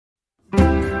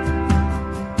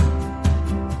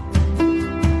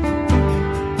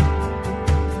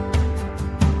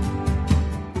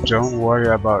Don't worry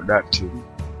about that thing,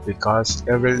 because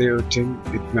every little thing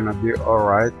is gonna be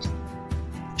alright.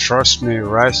 Trust me,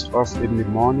 rise up in the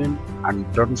morning and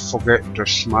don't forget to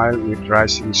smile with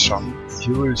rising sun.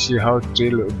 You will see how they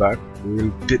look back,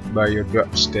 will beat by your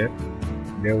doorstep.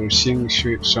 They will sing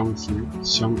sweet songs for you,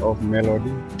 song of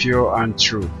melody, pure and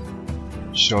true.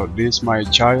 So this, my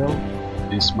child,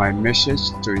 is my message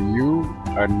to you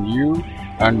and you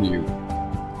and you.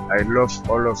 I love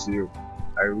all of you.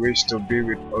 I wish to be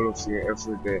with all of you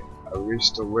every day. I wish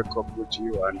to wake up with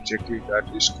you and take you at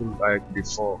school like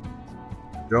before.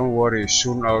 Don't worry,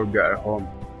 soon I will be at home.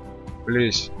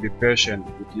 Please be patient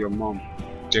with your mom.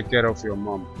 Take care of your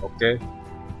mom, okay?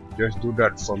 Just do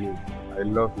that for me. I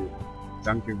love you.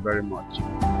 Thank you very much.